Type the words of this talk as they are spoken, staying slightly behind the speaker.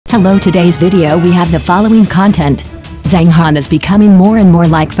Hello, today's video we have the following content. Zhang Han is becoming more and more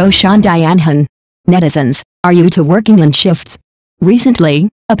like Foshan Dianhan. Netizens, are you two working in shifts? Recently,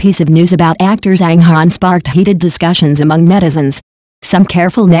 a piece of news about actor Zhang Han sparked heated discussions among netizens. Some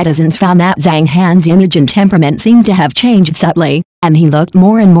careful netizens found that Zhang Han's image and temperament seemed to have changed subtly, and he looked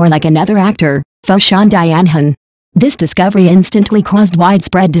more and more like another actor, Foshan Dianhan. This discovery instantly caused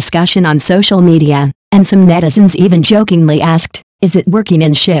widespread discussion on social media, and some netizens even jokingly asked, "Is it working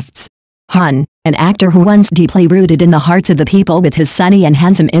in shifts?" Han, an actor who once deeply rooted in the hearts of the people with his sunny and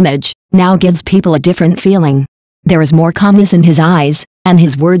handsome image, now gives people a different feeling. There is more calmness in his eyes, and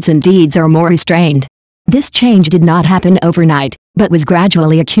his words and deeds are more restrained. This change did not happen overnight, but was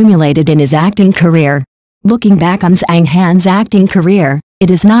gradually accumulated in his acting career. Looking back on Zhang Han's acting career,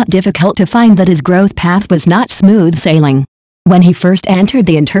 it is not difficult to find that his growth path was not smooth sailing. When he first entered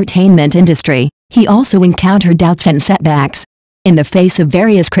the entertainment industry, he also encountered doubts and setbacks. In the face of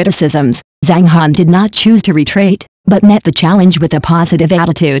various criticisms, Zhang Han did not choose to retreat, but met the challenge with a positive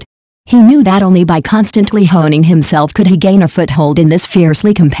attitude. He knew that only by constantly honing himself could he gain a foothold in this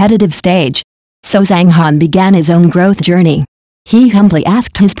fiercely competitive stage. So Zhang Han began his own growth journey. He humbly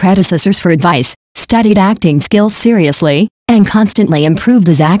asked his predecessors for advice, studied acting skills seriously, and constantly improved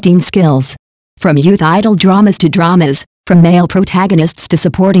his acting skills. From youth idol dramas to dramas, from male protagonists to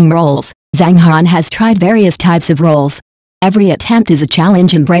supporting roles, Zhang Han has tried various types of roles. Every attempt is a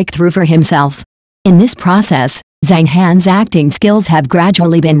challenge and breakthrough for himself. In this process, Zhang Han's acting skills have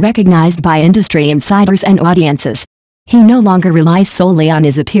gradually been recognized by industry insiders and audiences. He no longer relies solely on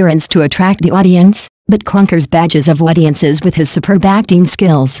his appearance to attract the audience, but conquers badges of audiences with his superb acting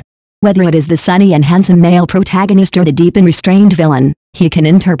skills. Whether it is the sunny and handsome male protagonist or the deep and restrained villain, he can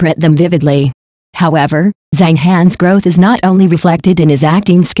interpret them vividly. However, Zhang Han's growth is not only reflected in his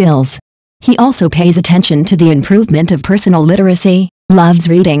acting skills. He also pays attention to the improvement of personal literacy, loves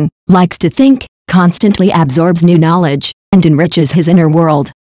reading, likes to think, constantly absorbs new knowledge, and enriches his inner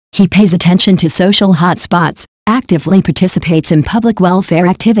world. He pays attention to social hotspots, actively participates in public welfare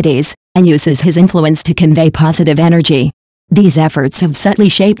activities, and uses his influence to convey positive energy. These efforts have subtly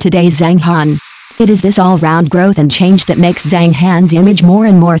shaped today's Zhang Han. It is this all-round growth and change that makes Zhang Han's image more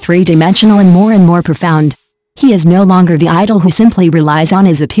and more three-dimensional and more profound. He is no longer the idol who simply relies on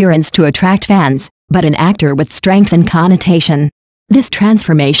his appearance to attract fans, but an actor with strength and connotation. This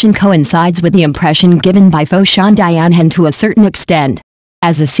transformation coincides with the impression given by Foshan Dianhan to a certain extent.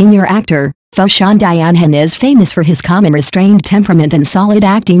 As a senior actor, Foshan Dianhan is famous for his calm and restrained temperament and solid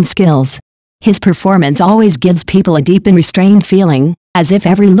acting skills. His performance always gives people a deep and restrained feeling, as if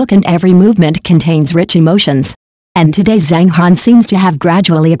every look and every movement contains rich emotions. And today's Zhang Han seems to have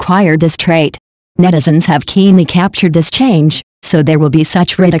gradually acquired this trait. Netizens have keenly captured this change, so there will be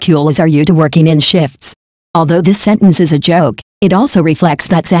such ridicule as "Are you two working in shifts?" Although this sentence is a joke, it also reflects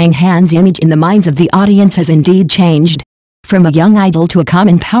that Zhang Han's image in the minds of the audience has indeed changed. From a young idol to a calm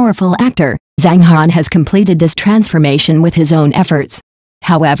and powerful actor, Zhang Han has completed this transformation with his own efforts.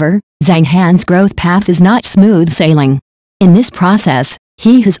 However, Zhang Han's growth path is not smooth sailing. In this process,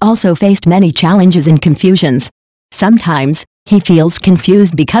 he has also faced many challenges and confusions. Sometimes, he feels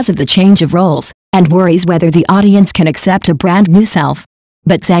confused because of the change of roles, and worries whether the audience can accept a brand new self.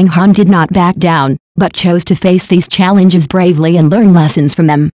 But Zhang Han did not back down, but chose to face these challenges bravely and learn lessons from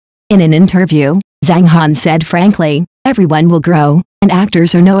them. In an interview, Zhang Han said frankly, "Everyone will grow, and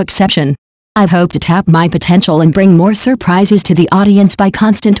actors are no exception. I hope to tap my potential and bring more surprises to the audience by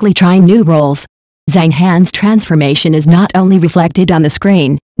constantly trying new roles." Zhang Han's transformation is not only reflected on the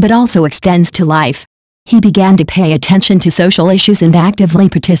screen, but also extends to life. He began to pay attention to social issues and actively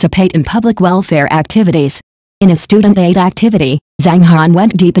participate in public welfare activities. In a student aid activity, Zhang Han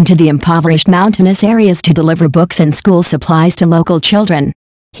went deep into the impoverished mountainous areas to deliver books and school supplies to local children.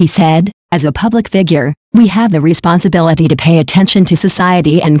 He said, "As a public figure, we have the responsibility to pay attention to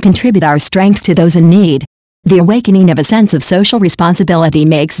society and contribute our strength to those in need." The awakening of a sense of social responsibility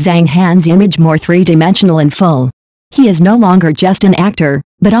makes Zhang Han's image more three-dimensional and full. He is no longer just an actor,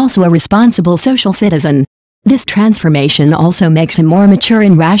 but also a responsible social citizen. This transformation also makes him more mature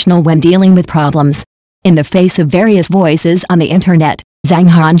and rational when dealing with problems. In the face of various voices on the internet, Zhang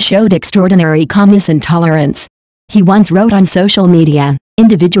Han showed extraordinary calmness and tolerance. He once wrote on social media,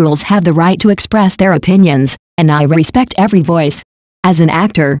 "Individuals have the right to express their opinions, and I respect every voice. As an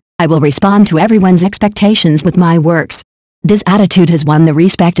actor, I will respond to everyone's expectations with my works." This attitude has won the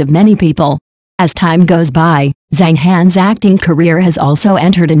respect of many people. As time goes by, Zhang Han's acting career has also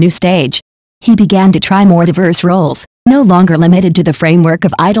entered a new stage. He began to try more diverse roles, no longer limited to the framework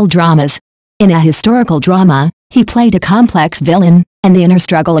of idol dramas. In a historical drama, he played a complex villain, and the inner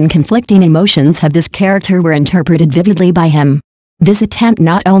struggle and conflicting emotions of this character were interpreted vividly by him. This attempt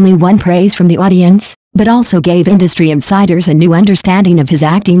not only won praise from the audience, but also gave industry insiders a new understanding of his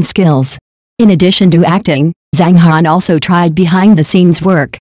acting skills. In addition to acting, Zhang Han also tried behind-the-scenes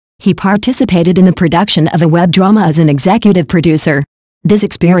work. He participated in the production of a web drama as an executive producer. This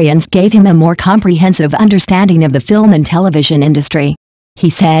experience gave him a more comprehensive understanding of the film and television industry.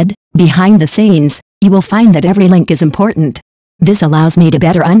 He said, "Behind the scenes, you will find that every link is important. This allows me to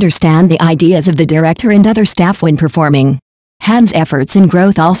better understand the ideas of the director and other staff when performing." Han's efforts in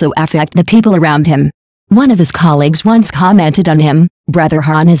growth also affect the people around him. One of his colleagues once commented on him, "Brother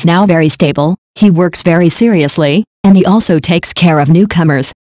Han is now very stable, he works very seriously, and he also takes care of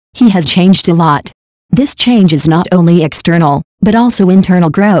newcomers. He has changed a lot." This change is not only external, but also internal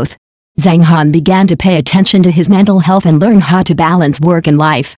growth. Zhang Han began to pay attention to his mental health and learn how to balance work and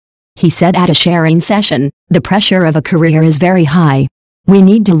life. He said at a sharing session, "The pressure of a career is very high. We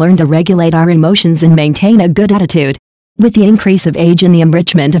need to learn to regulate our emotions and maintain a good attitude." With the increase of age and the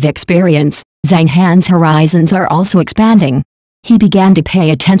enrichment of experience, Zhang Han's horizons are also expanding. He began to pay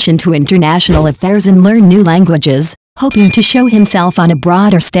attention to international affairs and learn new languages, hoping to show himself on a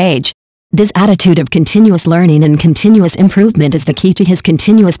broader stage. This attitude of continuous learning and continuous improvement is the key to his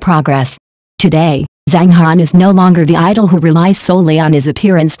continuous progress. Today, Zhang Han is no longer the idol who relies solely on his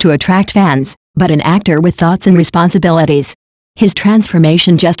appearance to attract fans, but an actor with thoughts and responsibilities. His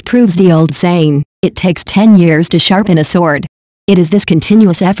transformation just proves the old saying, "It takes 10 years to sharpen a sword." It is this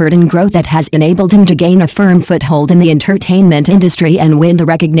continuous effort and growth that has enabled him to gain a firm foothold in the entertainment industry and win the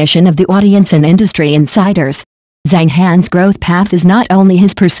recognition of the audience and industry insiders. Zhang Han's growth path is not only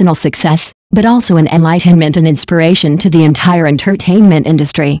his personal success, but also an enlightenment and inspiration to the entire entertainment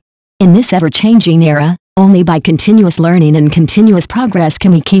industry. In this ever-changing era, only by continuous learning and continuous progress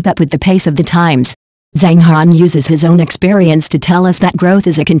can we keep up with the pace of the times. Zhang Han uses his own experience to tell us that growth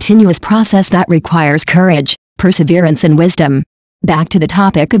is a continuous process that requires courage, perseverance and wisdom. Back to the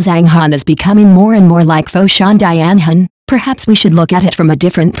topic of Zhang Han is becoming more and more like Foshan Dianhan, perhaps we should look at it from a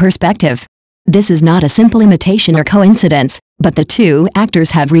different perspective. This is not a simple imitation or coincidence, but the two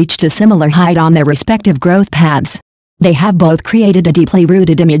actors have reached a similar height on their respective growth paths. They have both created a deeply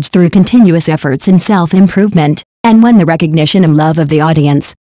rooted image through continuous efforts in self-improvement, and won the recognition and love of the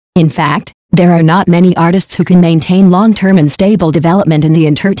audience. In fact, there are not many artists who can maintain long-term and stable development in the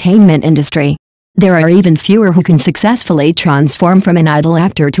entertainment industry. There are even fewer who can successfully transform from an idle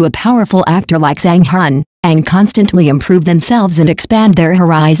actor to a powerful actor like Zhang Han, and constantly improve themselves and expand their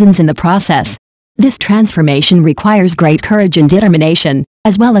horizons in the process. This transformation requires great courage and determination,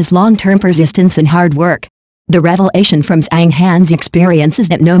 as well as long-term persistence and hard work. The revelation from Zhang Han's experience is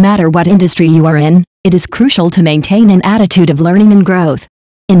that no matter what industry you are in, it is crucial to maintain an attitude of learning and growth.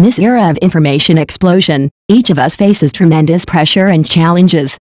 In this era of information explosion, each of us faces tremendous pressure and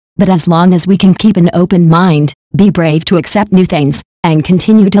challenges. But as long as we can keep an open mind, be brave to accept new things, and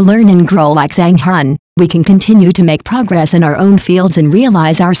continue to learn and grow like Zhang Han, we can continue to make progress in our own fields and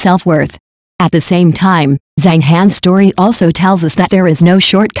realize our self-worth. At the same time, Zhang Han's story also tells us that there is no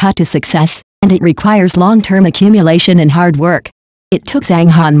shortcut to success, and it requires long-term accumulation and hard work. It took Zhang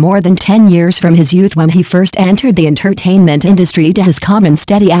Han more than 10 years from his youth when he first entered the entertainment industry to his calm and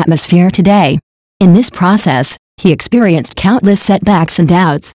steady atmosphere today. In this process, he experienced countless setbacks and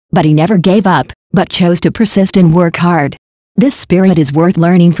doubts, but he never gave up, but chose to persist and work hard. This spirit is worth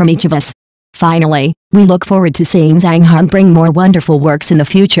learning from each of us. Finally, we look forward to seeing Zhang Han bring more wonderful works in the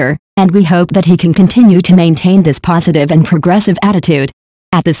future, and we hope that he can continue to maintain this positive and progressive attitude.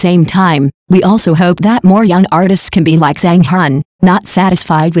 At the same time, we also hope that more young artists can be like Zhang Han, not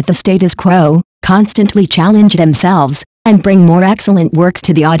satisfied with the status quo, constantly challenge themselves, and bring more excellent works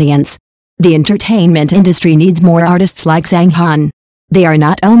to the audience. The entertainment industry needs more artists like Zhang Han. They are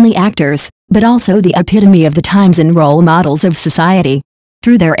not only actors, but also the epitome of the times and role models of society.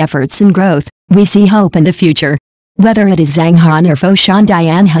 Through their efforts and growth, we see hope in the future. Whether it is Zhang Han or Foshan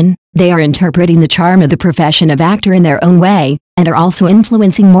Dianhan, they are interpreting the charm of the profession of actor in their own way, and are also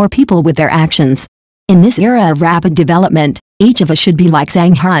influencing more people with their actions. In this era of rapid development, each of us should be like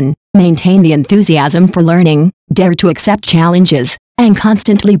Zhang Han, maintain the enthusiasm for learning, dare to accept challenges, and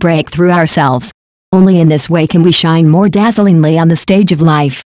constantly break through ourselves. Only in this way can we shine more dazzlingly on the stage of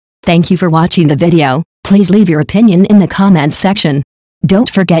life. Thank you for watching the video. Please leave your opinion in the comments section. Don't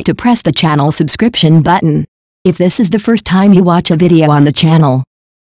forget to press the channel subscription button. If this is the first time you watch a video on the channel,